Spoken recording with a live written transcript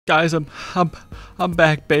Guys, I'm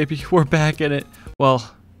back, baby. We're back in it.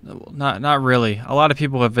 Well, not really. A lot of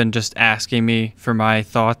people have been just asking me for my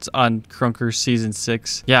thoughts on Krunker Season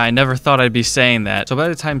 6. Yeah, I never thought I'd be saying that. So by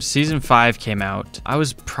the time Season 5 came out, I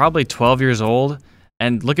was probably 12 years old.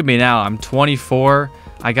 And look at me now, I'm 24.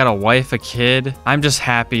 I got a wife, a kid. I'm just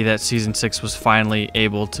happy that Season 6 was finally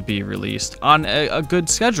able to be released on a good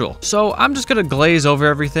schedule. So I'm just gonna glaze over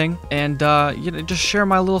everything and just share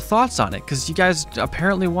my little thoughts on it, because you guys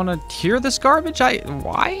apparently want to hear this garbage.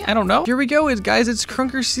 Why? I don't know. Here we go, guys. It's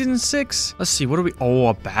Krunker Season 6. Let's see, what do we... Oh,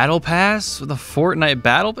 a battle pass with a Fortnite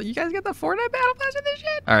battle. But you guys get the Fortnite battle pass with this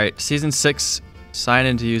shit? All right, Season 6. Sign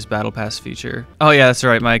in to use Battle Pass feature. Oh yeah, that's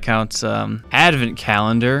right, my account's Advent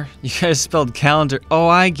Calendar. You guys spelled calendar. Oh,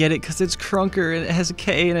 I get it, because it's Krunker and it has a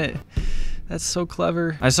K in it. That's so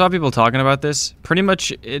clever. I saw people talking about this. Pretty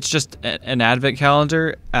much, it's just an Advent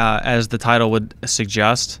calendar, as the title would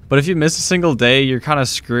suggest. But if you miss a single day, you're kind of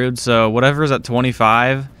screwed. So whatever's at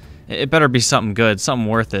 25, it better be something good, something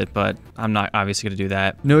worth it, but I'm not obviously going to do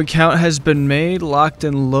that. New account has been made, locked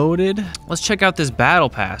and loaded. Let's check out this battle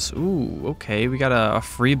pass. Ooh, okay, we got a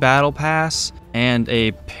free battle pass and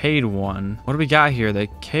a paid one. What do we got here? The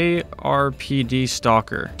KRPD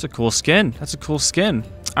Stalker. It's a cool skin. That's a cool skin.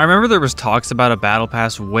 I remember there was talks about a battle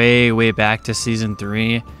pass way back to Season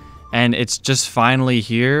 3. And it's just finally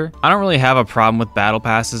here. I don't really have a problem with battle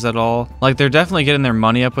passes at all. Like, they're definitely getting their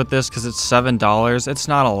money up with this because it's $7. It's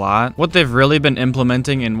not a lot. What they've really been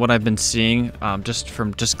implementing and what I've been seeing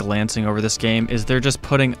just glancing over this game is they're just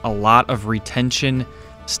putting a lot of retention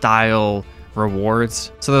style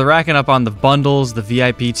rewards. So they're racking up on the bundles, the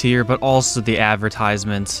VIP tier, but also the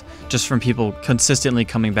advertisements just from people consistently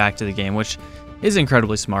coming back to the game, which is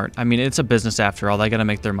incredibly smart. I mean, it's a business after all. They gotta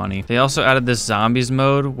make their money. They also added this zombies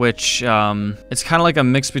mode, which it's kind of like a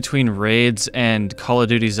mix between raids and Call of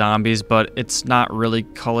Duty Zombies, but it's not really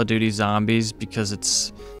Call of Duty Zombies because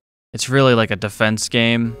it's really like a defense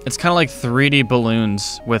game. It's kind of like 3D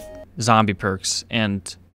balloons with zombie perks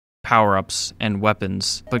and power-ups and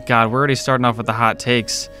weapons. But God, we're already starting off with the hot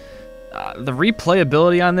takes. The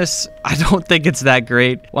replayability on this, I don't think it's that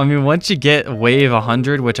great. Well, I mean, once you get wave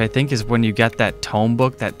 100, which I think is when you get that tome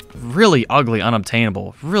book, that really ugly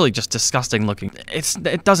unobtainable, really just disgusting looking.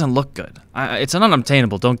 It doesn't look good. It's an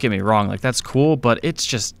unobtainable, don't get me wrong. Like, that's cool, but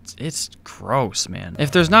it's gross, man.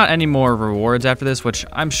 If there's not any more rewards after this, which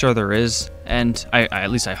I'm sure there is, and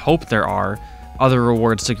at least I hope there are, other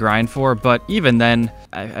rewards to grind for, but even then,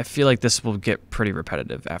 I feel like this will get pretty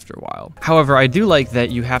repetitive after a while. However, I do like that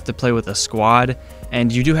you have to play with a squad,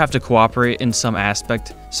 and you do have to cooperate in some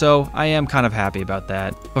aspect, so I am kind of happy about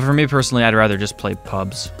that. But for me personally, I'd rather just play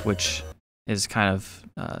pubs, which is kind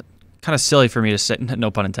of silly for me to say, no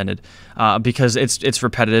pun intended, because it's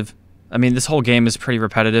repetitive. I mean, this whole game is pretty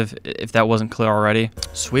repetitive, if that wasn't clear already.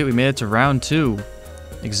 Sweet, we made it to round 2.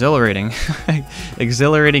 Exhilarating.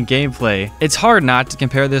 Exhilarating gameplay. It's hard not to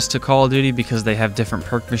compare this to Call of Duty because they have different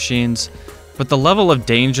perk machines, but the level of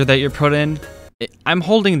danger that you're put in, I'm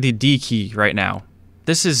holding the D key right now.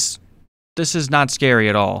 This is not scary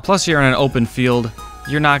at all. Plus, you're in an open field.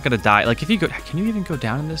 You're not gonna die. Like, if you go, can you even go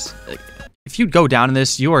down in this? Like, if you go down in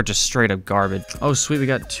this, you are just straight up garbage. Oh, sweet, we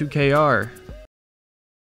got 2KR.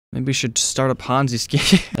 Maybe we should start a Ponzi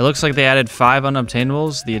scheme. It looks like they added 5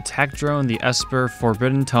 unobtainables: the attack drone, the Esper,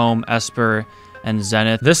 Forbidden Tome, Esper, and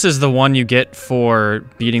Zenith. This is the one you get for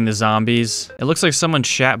beating the zombies. It looks like someone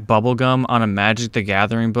shat bubblegum on a Magic the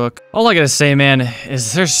Gathering book. All I gotta say, man,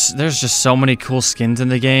 is there's just so many cool skins in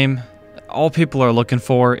the game. All people are looking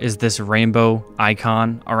for is this rainbow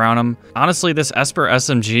icon around them. Honestly, this Esper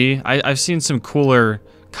SMG, I've seen some cooler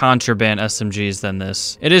contraband SMGs than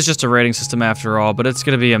this. It is just a rating system after all, but it's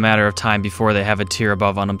going to be a matter of time before they have a tier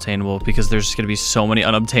above unobtainable, because there's just going to be so many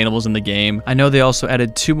unobtainables in the game. I know they also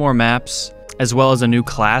added 2 more maps, as well as a new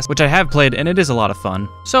class, which I have played, and it is a lot of fun.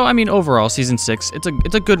 So, I mean, overall, Season 6,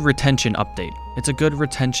 it's a good retention update. It's a good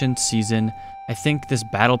retention season. I think this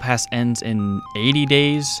battle pass ends in 80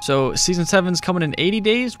 days. So, Season 7's coming in 80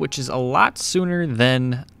 days, which is a lot sooner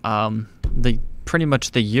than pretty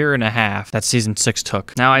much the year and a half that Season 6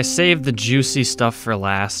 took. Now, I saved the juicy stuff for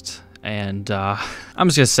last, and I'm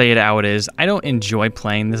just gonna say it how it is. I don't enjoy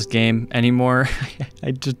playing this game anymore.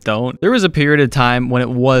 I just don't. There was a period of time when it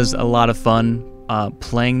was a lot of fun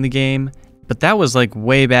playing the game, but that was like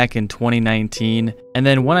way back in 2019. And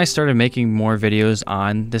then when I started making more videos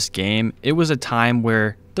on this game, it was a time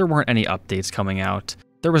where there weren't any updates coming out.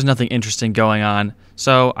 There was nothing interesting going on.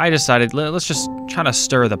 So I decided, let's just try to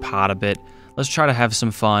stir the pot a bit. Let's try to have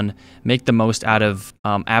some fun, make the most out of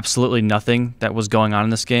absolutely nothing that was going on in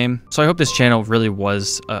this game. So I hope this channel really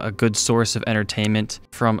was a good source of entertainment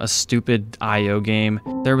from a stupid IO game.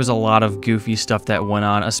 There was a lot of goofy stuff that went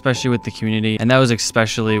on, especially with the community, and that was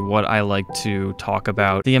especially what I like to talk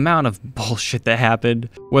about. The amount of bullshit that happened,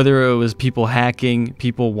 whether it was people hacking,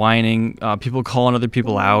 people whining, people calling other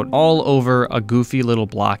people out, all over a goofy little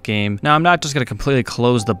block game. Now, I'm not just going to completely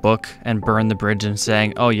close the book and burn the bridge and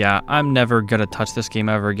saying, oh yeah, I'm never going to touch this game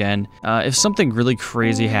ever again. If something really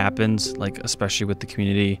crazy happens, like especially with the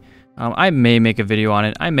community, I may make a video on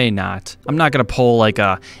it, I may not. I'm not gonna poll like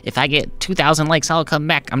if I get 2,000 likes, I'll come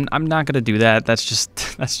back. I'm not gonna do that. That's just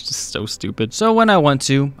so stupid. So when I want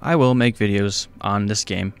to, I will make videos on this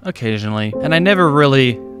game occasionally. And I never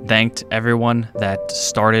really thanked everyone that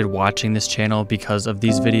started watching this channel because of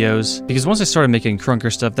these videos. Because once I started making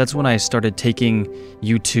Krunker stuff, that's when I started taking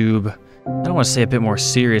YouTube, I don't want to say a bit more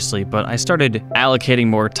seriously, but I started allocating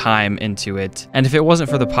more time into it. And if it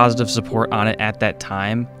wasn't for the positive support on it at that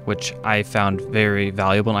time, which I found very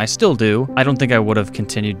valuable, and I still do, I don't think I would have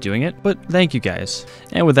continued doing it, but thank you guys.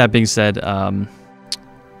 And with that being said,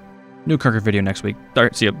 new Krunker video next week. All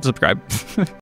right, see you, subscribe.